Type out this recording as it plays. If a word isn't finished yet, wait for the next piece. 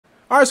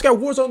All right, so we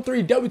got Warzone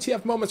 3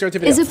 WTF moments here.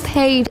 Is a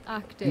paid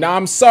actor. Now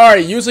I'm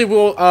sorry. Usually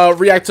we'll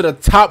react to the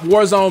top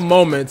Warzone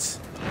moments.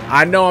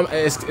 I know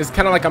it's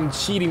kind of like I'm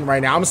cheating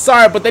right now. I'm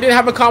sorry, but they didn't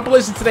have a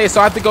compilation today, so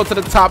I have to go to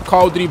the top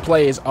Call of Duty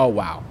plays. Oh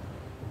wow.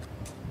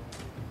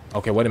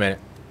 Okay, wait a minute.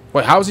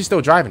 Wait, how is he still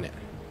driving it?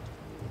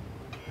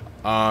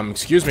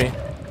 Excuse me.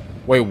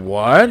 Wait,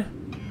 what?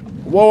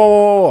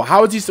 Whoa,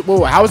 how is he still?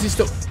 Whoa, how is he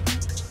still?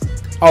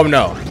 Oh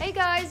no. Hey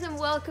guys, and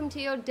welcome to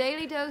your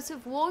daily dose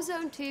of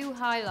Warzone 2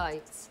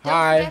 highlights.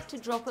 Hi. Don't forget to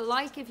drop a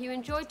like if you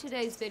enjoyed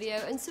today's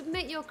video and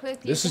submit your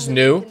clip This is using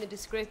the new. link in the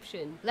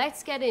description.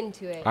 Let's get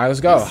into it. All right,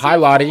 let's go. The Hi,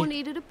 Lottie. C4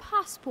 needed a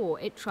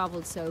passport. It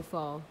traveled so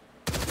far.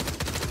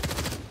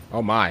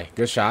 Oh my,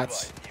 good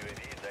shots.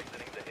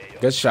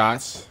 Good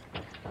shots.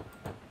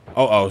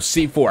 Uh-oh,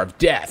 C4 of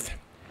death.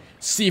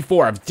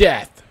 C4 of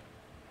death.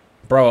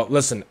 Bro,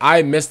 listen,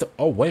 I missed.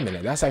 Oh, wait a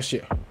minute. That's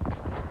actually.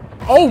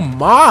 Oh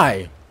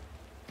my.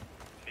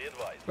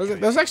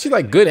 That's actually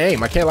like good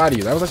aim. I can't lie to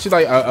you. That was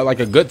actually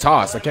like a good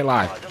toss. I can't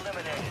lie.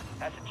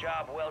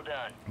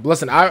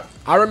 Listen, I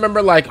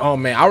remember like, oh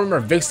man, I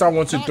remember Vicstar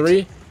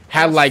 123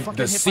 had like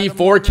the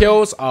C4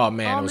 kills. Oh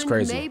man, it was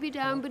crazy. May be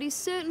down, but he's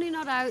certainly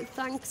not out,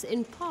 thanks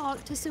in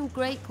part to some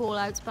great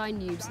call-outs by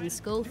Noobs and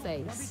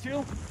Skullface.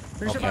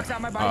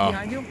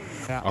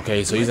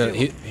 Okay, so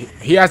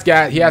he has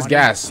gas. He has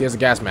gas. He has a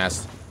gas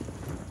mask.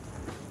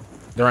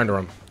 They're under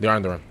him. They're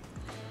under him.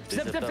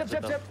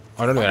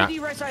 Oh no, they're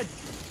not.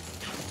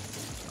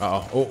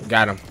 Uh-oh. Oh,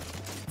 got him.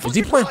 Is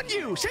he playing?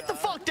 Sit the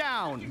fuck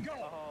down.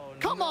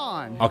 Come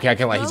on. Okay, I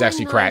can't lie. He's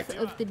actually cracked.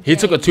 He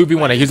took a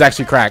 2v1 and he's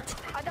actually cracked.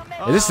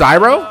 Is this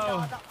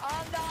Zyro?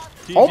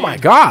 Oh my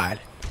god.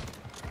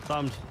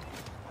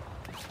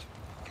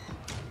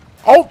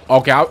 Oh,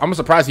 okay. I'm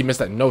surprised he missed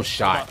that. No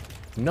shot.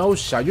 No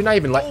shot. You're not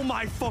even like. Oh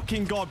my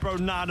fucking god, bro.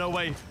 Nah, no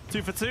way.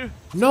 2 for 2?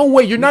 No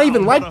way. You're not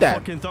even like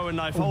that.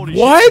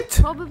 What?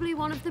 Probably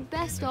one of the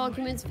best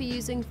arguments for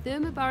using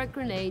thermobaric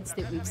grenades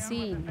that we've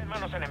seen.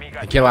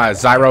 I can't lie.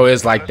 Zyro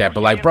is like that,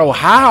 but like, bro,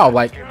 how?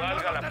 Like,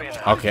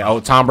 okay.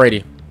 Oh, Tom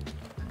Brady.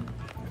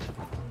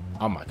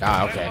 Oh my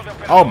god. Okay.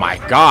 Oh my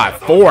god.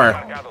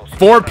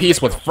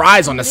 Four-piece with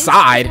fries on the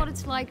side. This is what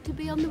it's like to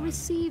be on the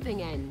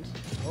receiving end.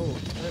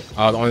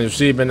 On the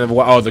receiving of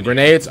what? Oh, the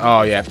grenades.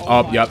 Oh yeah.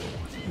 Oh, yep.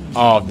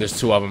 Oh, there's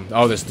 2 of them.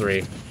 Oh, there's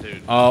 3.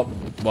 Oh,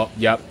 well,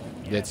 yep.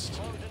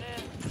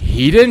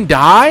 He didn't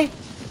die?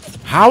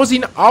 How is he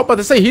not? I was about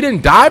to say he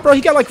didn't die, bro.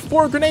 He got like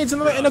 4 grenades in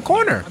the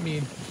corner. I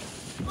mean,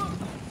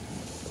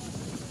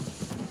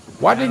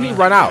 why didn't he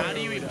run out? How do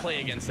you even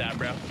play against that,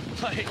 bro?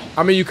 Like,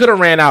 I mean, you could have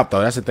ran out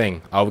though. That's the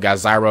thing. Oh, we got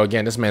Zyro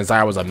again. This man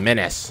Zyro was a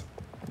menace.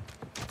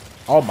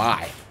 Oh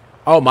my.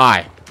 Oh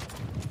my.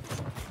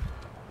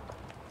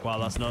 wow,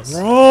 that's nuts.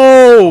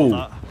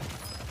 Bro.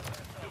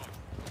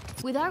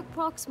 Without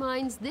prox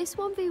mines, this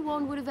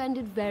 1v1 would have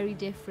ended very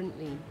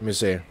differently. Let me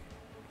see.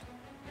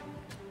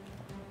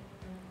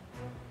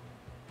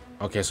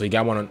 Okay, so he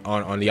got one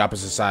on the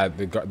opposite side,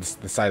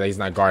 the side that he's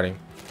not guarding.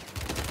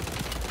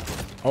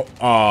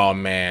 Oh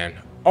man.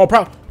 Oh,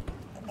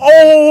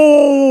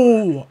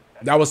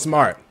 that was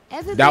smart.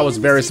 That was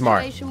very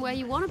smart. Where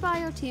you want to buy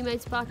your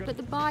teammates back, but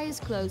the buy is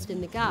closed in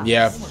the gap.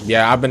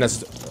 Yeah. I've been.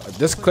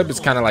 This clip is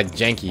kind of like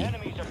janky.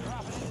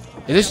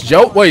 Is this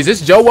Joe? Wait, is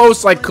this Joe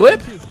Wo's like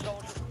clip?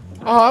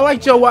 Oh, I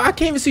like Joe Wo. I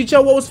can't even see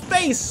Joe Wo's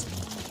face.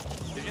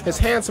 His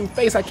handsome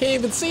face. I can't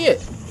even see it.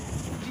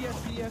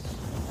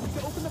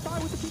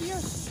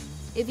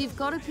 If you've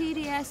got a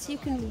PDS, you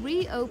can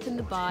reopen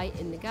the buy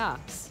in the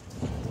gaps.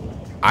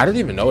 I didn't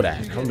even know that.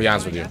 I'm gonna be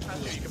honest with you.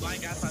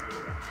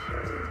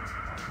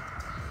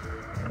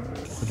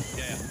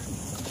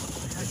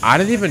 I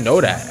didn't even know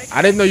that.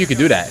 I didn't know you could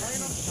do that.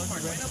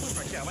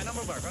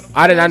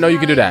 I did not know you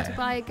could do that. To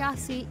buy a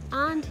gassy,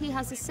 and he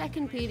has a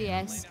second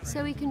PDS,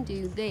 so he can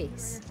do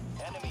this.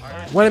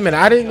 Wait a minute.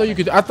 I didn't know you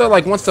could. I thought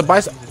like once the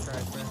bice,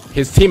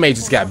 his teammate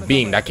just got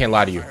beamed. I can't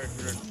lie to you.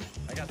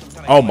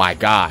 Oh my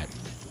god.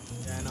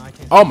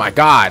 Oh my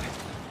god.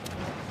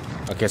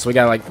 Okay, so we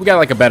got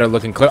like a better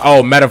looking clip.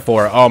 Oh,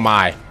 metaphor. Oh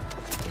my.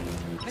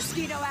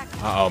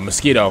 Uh oh,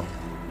 mosquito.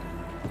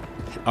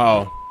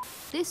 Uh oh.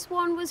 This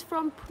one was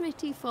from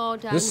pretty far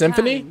down. This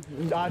Symphony?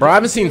 Bro, I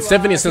haven't seen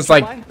Symphony since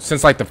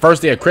like the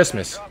first day of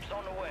Christmas.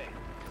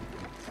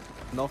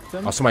 Oh,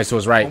 somebody to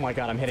his right. oh my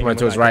god, I'm hitting Somebody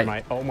to his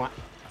right. Oh my.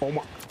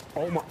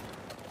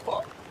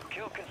 Quad.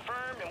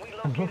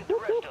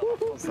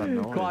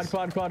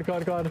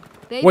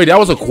 Wait, that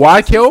was a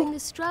quad kill? The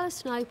Strela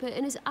sniper,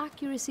 and his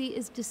accuracy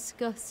is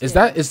disgusting.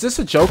 Is this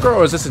a Joker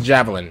or is this a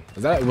javelin?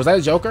 Was that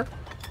a Joker?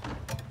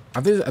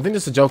 I think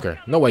this is a Joker.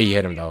 No way he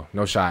hit him though.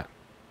 No shot.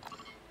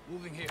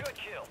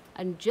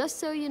 And just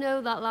so you know,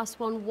 that last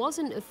one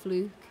wasn't a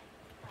fluke.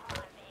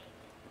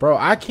 Bro,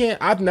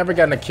 I've never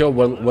gotten a kill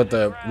with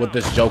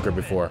this Joker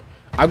before.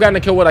 I've gotten a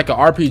kill with like an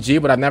RPG,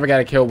 but I've never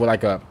got a kill with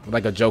like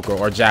a Joker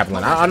or a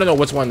javelin. I don't know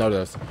which one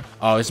though.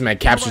 Oh, this man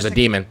captures a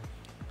demon.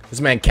 This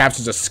man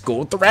captures a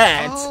school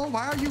threat. Oh,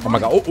 why are you running? Oh my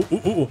god.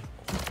 Oh.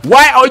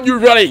 Why are you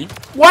ready?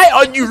 Why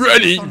are you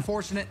ready?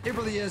 Unfortunate. It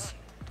really is.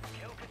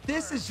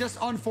 This is just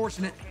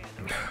unfortunate.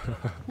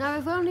 Now,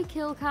 if only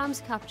kill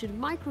cams captured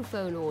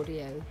microphone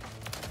audio.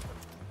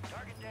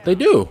 They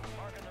do.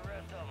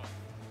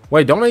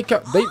 Wait, don't they?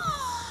 They.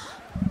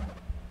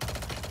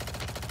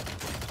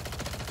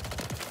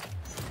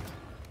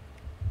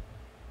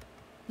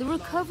 The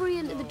recovery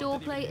into the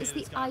doorplay is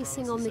the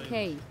icing on the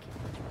cake.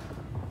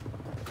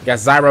 Got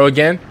Zyro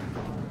again.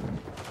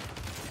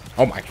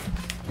 Oh my.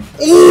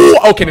 Ooh,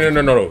 okay,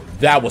 no.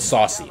 That was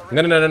saucy.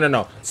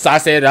 No.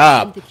 Sauce it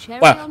up.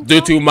 Well,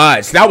 do too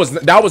much. That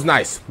was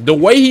nice. The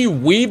way he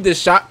weaved this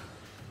shot.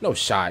 No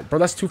shot, bro.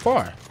 That's too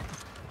far.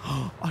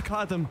 I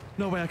caught them.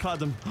 No way, I caught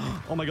them.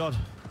 Oh my god.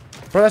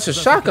 Bro, that's a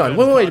shotgun.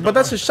 Wait, but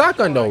that's a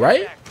shotgun though,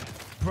 right?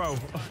 Bro.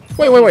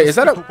 Wait. Is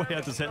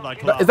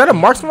that a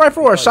marksman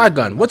rifle or a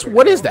shotgun?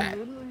 What is that?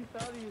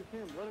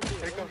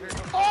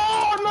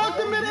 Oh, knocked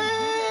him in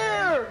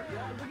air!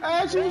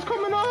 As he was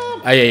coming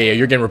up. Hey,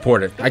 you're getting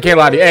reported. I can't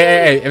lie to you.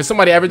 Hey, if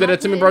somebody ever did it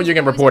to me, bro, you're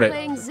getting reported.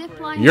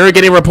 You're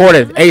getting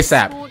reported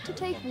ASAP. To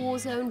take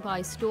Warzone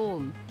by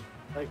storm.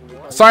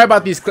 Sorry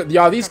about these clips,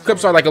 y'all. These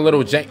clips are like a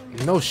little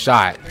jank. No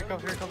shot.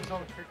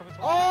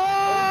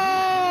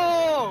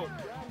 Oh!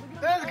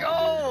 Let's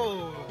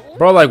go!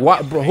 Bro, like,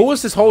 what? Bro, who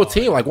is this whole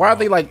team? Like, why are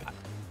they like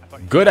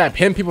good at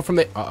pinning people from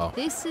the?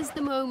 This is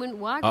the moment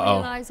Wag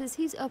realizes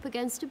he's up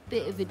against a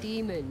bit of a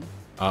demon.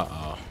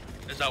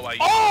 Is that why you?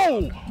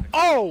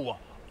 Oh!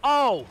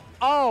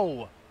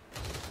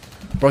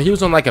 Bro, he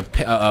was on like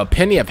a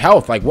penny of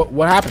health. Like,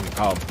 what happened?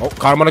 Oh,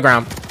 caught him on the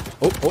ground.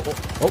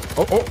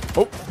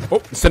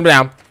 Oh. Sit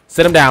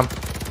him down.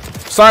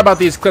 Sorry about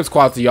these clips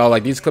quality, y'all.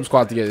 Like, these clips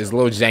quality is a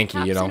little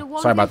janky, you know.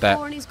 Sorry about that.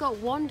 And he's got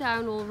one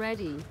down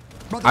already.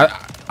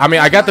 I mean,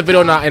 I got the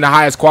video not in the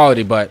highest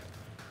quality, but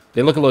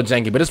they look a little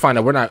janky. But it's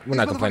fine. We're not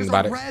complaining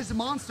about it.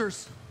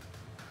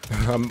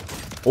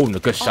 Oh, no,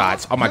 good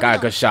shots. Oh my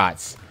god, good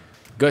shots.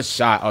 Good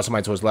shot. Oh,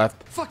 somebody to his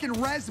left. Fucking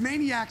res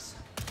maniacs.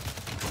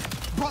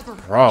 Brother.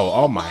 Bro,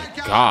 oh my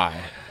god.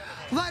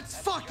 Let's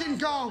fucking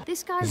go.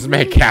 This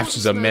man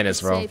captures a menace,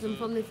 bro.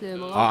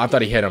 Oh, I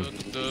thought he hit him.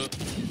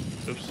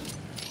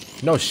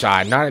 Oops. No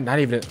shot. Not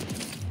even.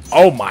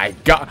 Oh my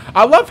god.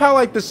 I love how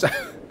like this. I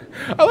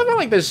love how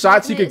like the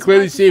shots you can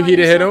clearly see if he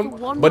didn't hit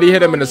him, but he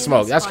hit him in the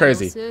smoke. That's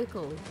crazy.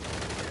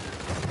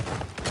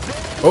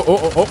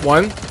 Oh,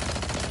 one.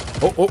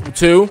 Oh,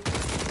 two.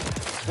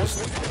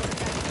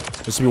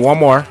 This will be one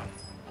more.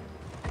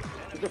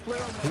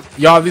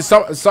 Y'all,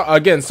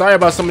 again, sorry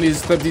about some of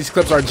these clips. These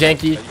clips are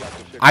janky.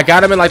 I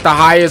got them in like the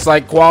highest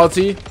like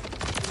quality.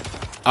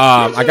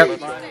 I got.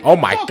 Oh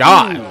my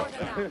god.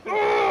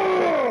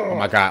 Oh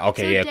my god.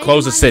 Okay, yeah.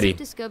 Close the city.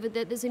 Discovered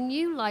that there's a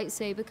new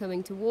lightsaber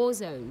coming to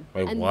Warzone.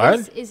 Wait, and what?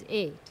 This is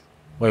it.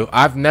 Wait,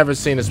 I've never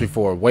seen this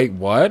before. Wait,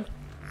 what?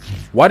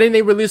 Why didn't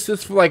they release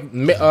this for like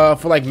May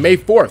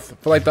 4th?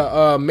 For like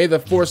the May the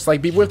 4th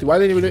like be with you? Why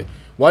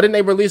didn't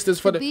they release this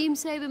for the beam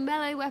saber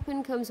melee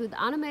weapon comes with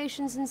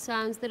animations and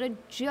sounds that are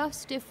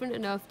just different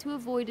enough to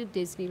avoid a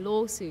Disney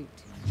lawsuit.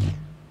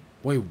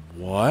 Wait,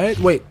 what?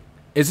 Wait,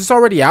 is this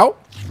already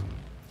out?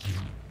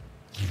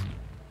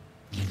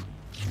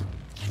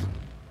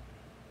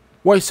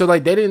 Wait, so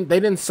like they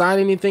didn't sign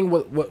anything?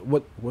 What?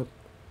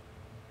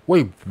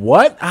 Wait,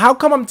 what? How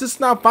come I'm just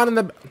now finding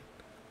the?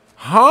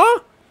 Huh?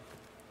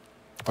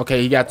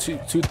 Okay, he got two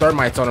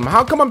thermites on him.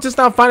 How come I'm just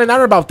now finding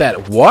out about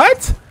that?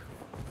 What?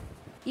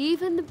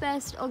 Even the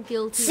best are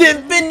guilty.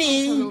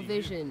 Symphony. Of tunnel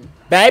vision.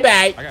 Bye.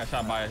 I got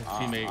shot by a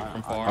teammate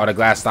from far. Oh, the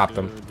glass stopped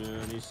him.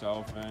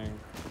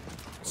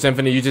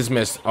 Symphony, you just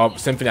missed. Oh,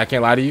 Symphony, I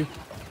can't lie to you.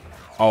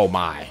 Oh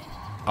my.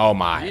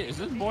 Is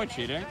this boy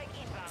cheating?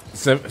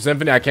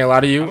 Symphony, I can't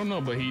lie to you. I don't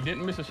know, but he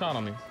didn't miss a shot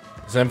on me.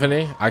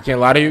 Symphony, I can't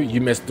lie to you. You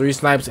missed 3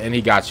 snipes and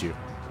he got you.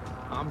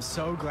 I'm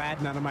so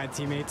glad none of my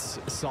teammates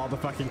saw the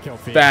fucking kill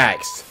feed.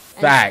 Facts.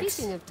 And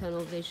speaking of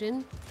tunnel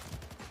vision.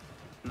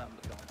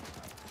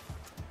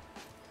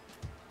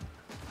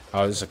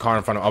 Oh, there's a car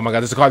in front of. Oh my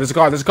god, there's a car. Did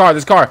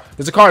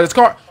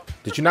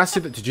you not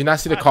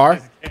see the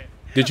car?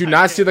 Did you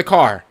not see the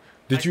car?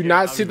 Did you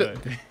not see the?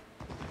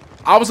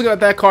 I was looking at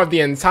that car the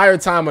entire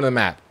time on the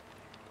map.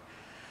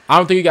 I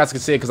don't think you guys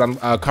can see it because I'm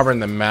covering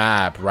the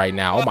map right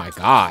now. Oh my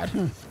god.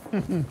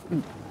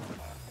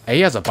 Hey,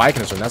 he has a bike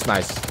in this one. That's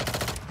nice.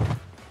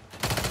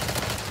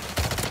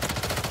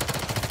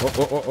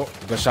 Oh.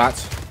 Good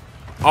shots.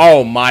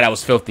 Oh my, that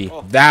was filthy.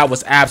 That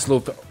was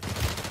absolute.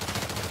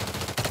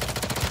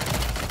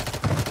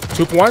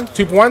 2 for 1.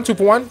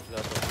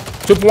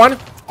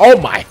 Oh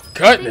my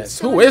goodness.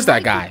 Who is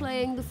that guy?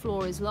 Playing the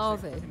floor is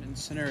lava.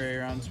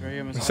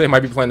 Say he might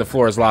be playing the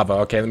floor is lava.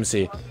 Okay, let me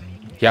see.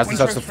 He hasn't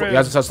touched the floor. He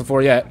hasn't touched the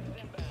floor yet.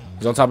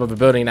 He's on top of a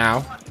building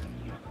now.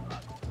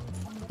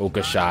 Oh,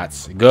 good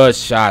shots. Good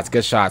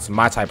shots.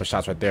 My type of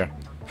shots right there.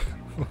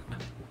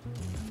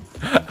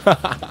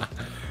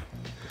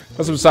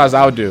 That's some shots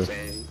I would do.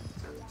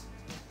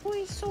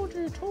 Toy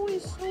soldier.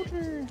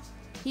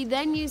 He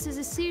then uses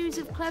a series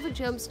of clever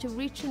jumps to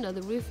reach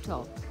another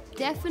rooftop.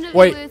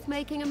 Definitely worth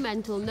making a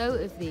mental note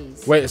of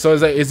these. Wait, so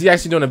is he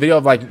actually doing a video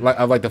of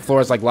like the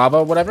floor is like lava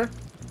or whatever?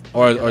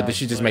 Or did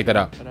she just make that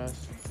up?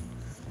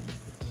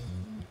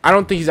 I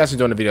don't think he's actually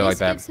doing a video like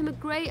that. This gives him a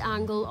great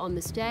angle on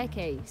the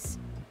staircase.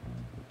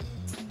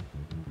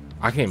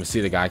 I can't even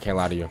see the guy. I can't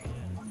lie to you.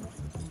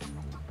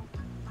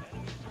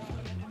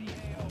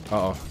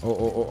 Uh-oh.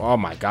 Oh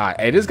my God.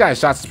 Hey, this guy's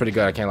shots is pretty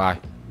good. I can't lie.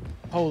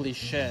 Holy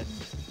shit.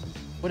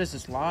 What is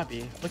this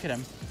lobby? Look at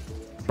him.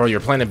 Bro, you're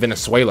playing in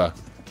Venezuela.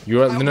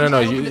 You're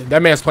no.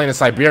 That man's playing in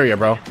Siberia,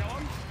 bro.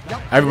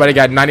 Everybody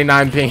got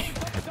 99 ping.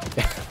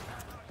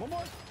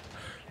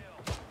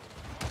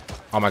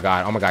 Oh my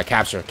God. Oh my God.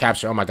 Capture.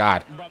 Capture. Oh my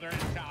God.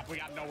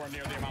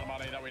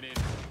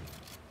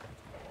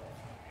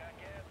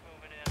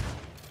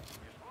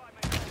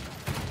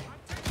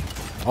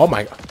 Oh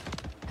my.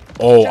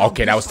 Oh,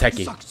 okay. That was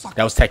techie.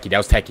 That was techie. That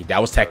was techie. That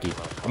was techie.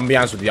 I'm gonna be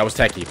honest with you. That was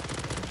techie.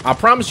 I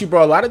promise you,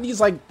 bro. A lot of these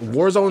like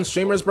Warzone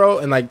streamers, bro,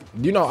 and like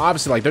you know,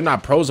 obviously like they're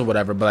not pros or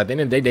whatever, but at the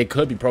end of the day, they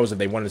could be pros if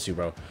they wanted to,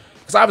 bro.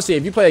 Because obviously,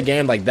 if you play a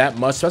game like that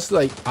much,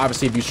 especially like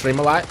obviously if you stream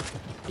a lot,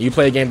 and you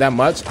play a game that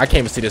much, I can't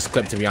even see this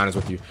clip to be honest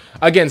with you.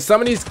 Again,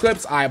 some of these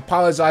clips, I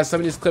apologize. Some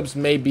of these clips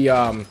may be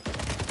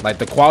like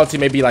the quality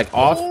may be like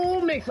off.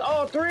 Mix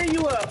all three of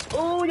you up.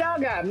 Oh,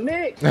 y'all got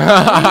mixed.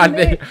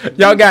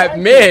 Y'all got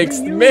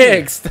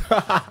mixed.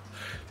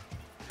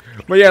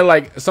 But yeah,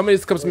 like some of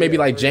these clips may be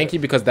like janky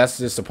because that's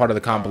just a part of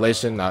the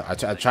compilation. I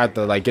tried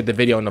to like get the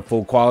video in the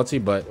full quality,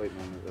 but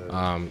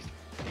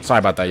sorry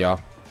about that,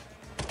 y'all.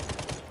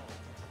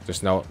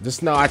 Just know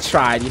I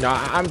tried. You know,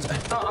 I'm.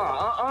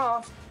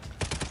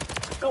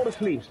 Go to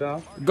sleep,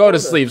 son. Go to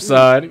sleep,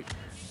 son.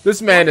 This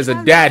man is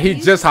a dad. He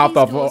just hopped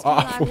off work.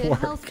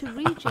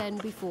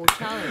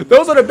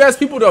 Those are the best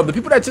people, though. The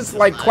people that just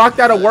like clocked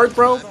out of work,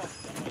 bro.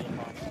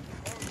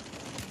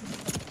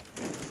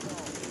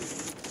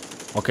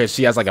 Okay,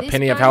 she has like a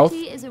penny of health.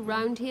 Is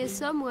around here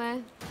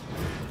somewhere.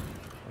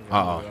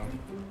 Uh-oh.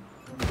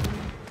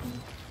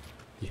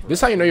 This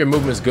is how you know your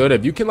movement is good.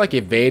 If you can like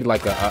evade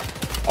like a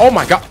oh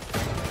my God.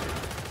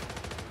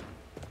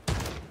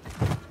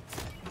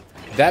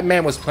 That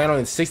man was playing on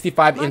a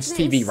 65-inch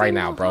TV right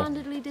now, bro.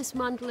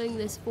 Dismantling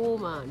this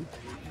four-man.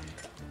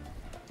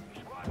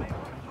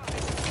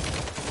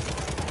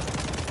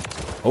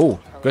 Oh,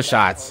 good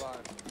shots.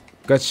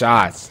 Good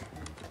shots.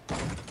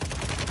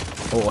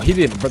 Oh, he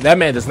didn't. But that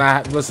man does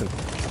not listen.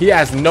 He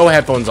has no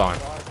headphones on.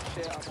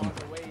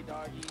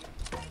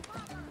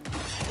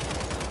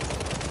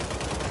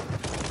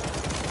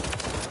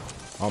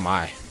 Oh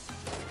my.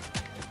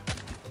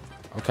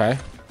 Okay.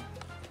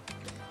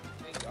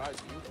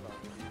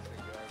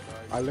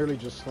 I literally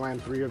just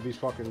slammed 3 of these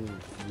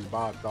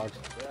bots, dogs.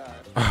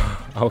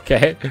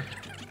 Okay.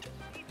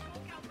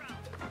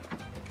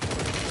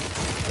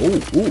 Ooh.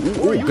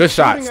 Good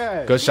shots.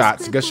 Good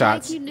shots. Good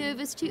shots. Make you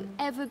nervous to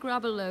ever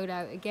grab a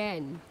loadout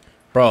again?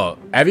 Bro,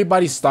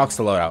 everybody stalks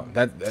the loadout.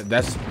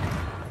 That's.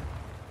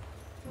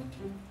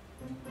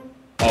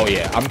 Oh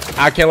yeah.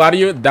 I can't lie to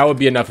you. That would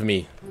be enough for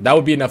me. That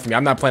would be enough for me.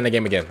 I'm not playing the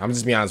game again. I'm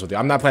just being honest with you.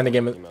 I'm not playing the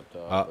game.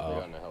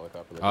 Uh-oh.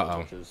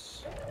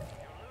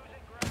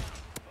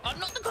 I'm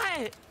not the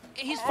guy.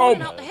 He's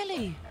falling out the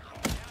heli.